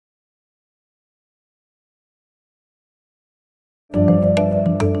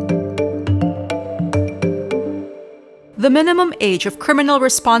The minimum age of criminal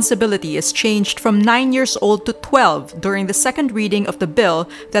responsibility is changed from 9 years old to 12 during the second reading of the bill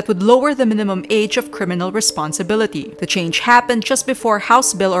that would lower the minimum age of criminal responsibility. The change happened just before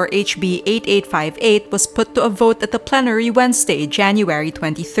House Bill or HB 8858 was put to a vote at the plenary Wednesday, January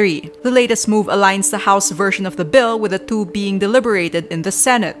 23. The latest move aligns the House version of the bill with the two being deliberated in the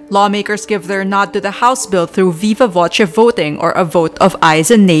Senate. Lawmakers give their nod to the House bill through viva voce voting or a vote of ayes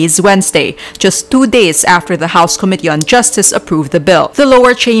and nays Wednesday, just 2 days after the House Committee on Justice approved the bill. The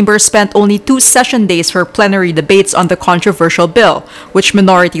lower chamber spent only 2 session days for plenary debates on the controversial bill, which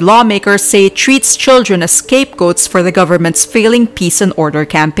minority lawmakers say treats children as scapegoats for the government's failing peace and order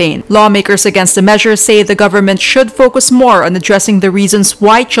campaign. Lawmakers against the measure say the government should focus more on addressing the reasons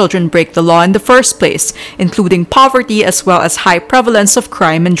why children break the law in the first place, including poverty as well as high prevalence of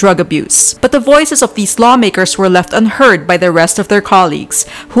crime and drug abuse. But the voices of these lawmakers were left unheard by the rest of their colleagues,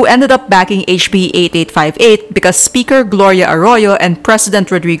 who ended up backing HB 8858 because Speaker Gloria Arroyo and President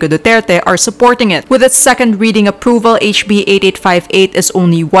Rodrigo Duterte are supporting it. With its second reading approval, HB 8858 is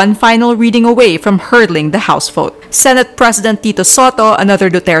only one final reading away from hurdling the House vote. Senate President Tito Soto, another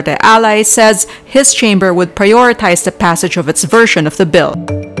Duterte ally, says his chamber would prioritize the passage of its version of the bill.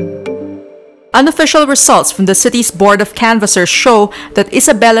 Unofficial results from the city's Board of Canvassers show that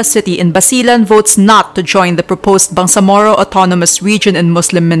Isabela City in Basilan votes not to join the proposed Bangsamoro Autonomous Region in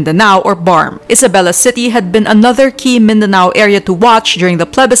Muslim Mindanao or BARMM. Isabela City had been another key Mindanao area to watch during the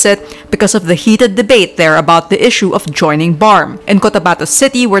plebiscite because of the heated debate there about the issue of joining BARMM. In Cotabato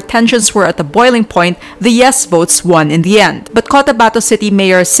City, where tensions were at a boiling point, the yes votes won in the end. But Cotabato City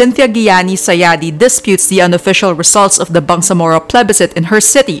Mayor Cynthia Guiani Sayadi disputes the unofficial results of the Bangsamoro plebiscite in her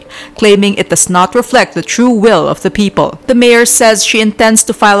city, claiming it does not reflect the true will of the people. The mayor says she intends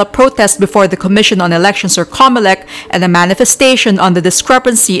to file a protest before the Commission on Elections or COMELEC and a manifestation on the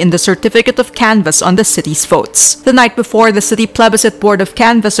discrepancy in the certificate of canvass on the city's votes. The night before, the City Plebiscite Board of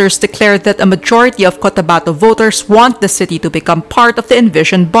Canvassers declared that a majority of Cotabato voters want the city to become part of the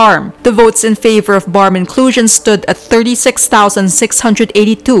envisioned BARMM. The votes in favor of BARMM inclusion stood at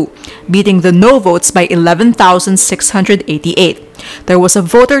 36,682, beating the no votes by 11,688. There was a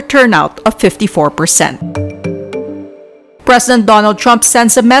voter turnout of 54%. President Donald Trump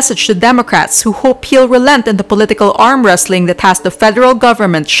sends a message to Democrats who hope he'll relent in the political arm wrestling that has the federal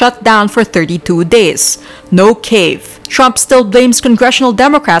government shut down for 32 days. No cave. Trump still blames congressional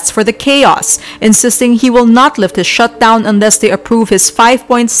Democrats for the chaos, insisting he will not lift his shutdown unless they approve his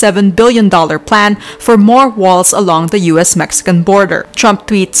 $5.7 billion plan for more walls along the U.S.-Mexican border. Trump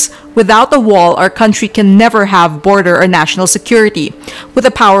tweets, "Without a wall, our country can never have border or national security. With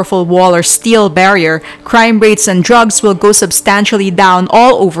a powerful wall or steel barrier, crime rates and drugs will go substantially down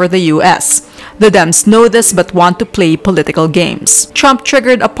all over the U.S. The Dems know this but want to play political games." Trump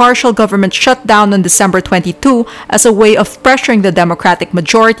triggered a partial government shutdown on December 22 as a way of pressuring the Democratic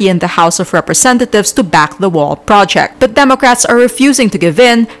majority in the House of Representatives to back the wall project. But Democrats are refusing to give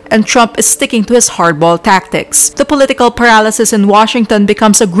in, and Trump is sticking to his hardball tactics. The political paralysis in Washington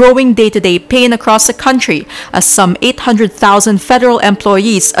becomes a growing day-to-day pain across the country as some 800,000 federal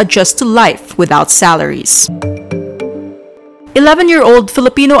employees adjust to life without salaries. 11-year-old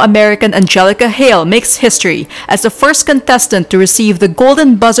Filipino-American Angelica Hale makes history as the first contestant to receive the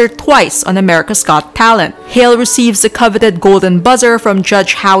Golden Buzzer twice on America's Got Talent. Hale receives the coveted Golden Buzzer from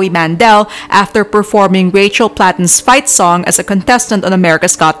Judge Howie Mandel after performing Rachel Platten's fight song as a contestant on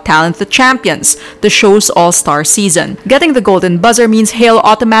America's Got Talent The Champions, the show's all-star season. Getting the Golden Buzzer means Hale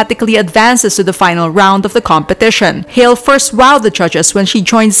automatically advances to the final round of the competition. Hale first wowed the judges when she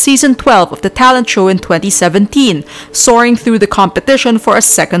joined season 12 of the talent show in 2017, soaring through the competition for a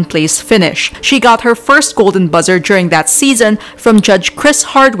second-place finish. She got her first Golden Buzzer during that season from Judge Chris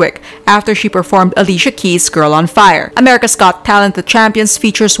Hardwick after she performed Alicia Keys' Girl on Fire. America's Got Talent The Champions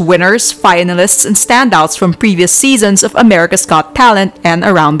features winners, finalists, and standouts from previous seasons of America's Got Talent and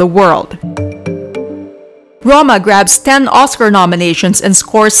around the world. Roma grabs 10 Oscar nominations and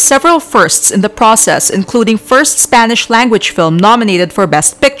scores several firsts in the process, including first Spanish-language film nominated for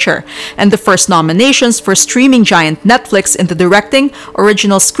Best Picture, and the first nominations for streaming giant Netflix in the directing,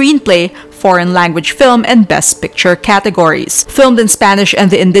 original screenplay, foreign language film, and Best Picture categories. Filmed in Spanish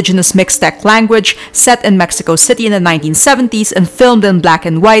and the indigenous Mixtec language, set in Mexico City in the 1970s, and filmed in black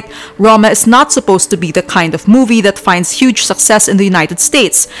and white, Roma is not supposed to be the kind of movie that finds huge success in the United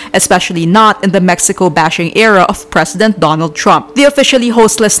States, especially not in the Mexico-bashing era of President Donald Trump. The officially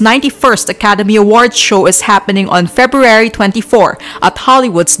hostless 91st Academy Awards show is happening on February 24 at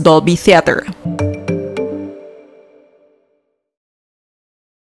Hollywood's Dolby Theatre.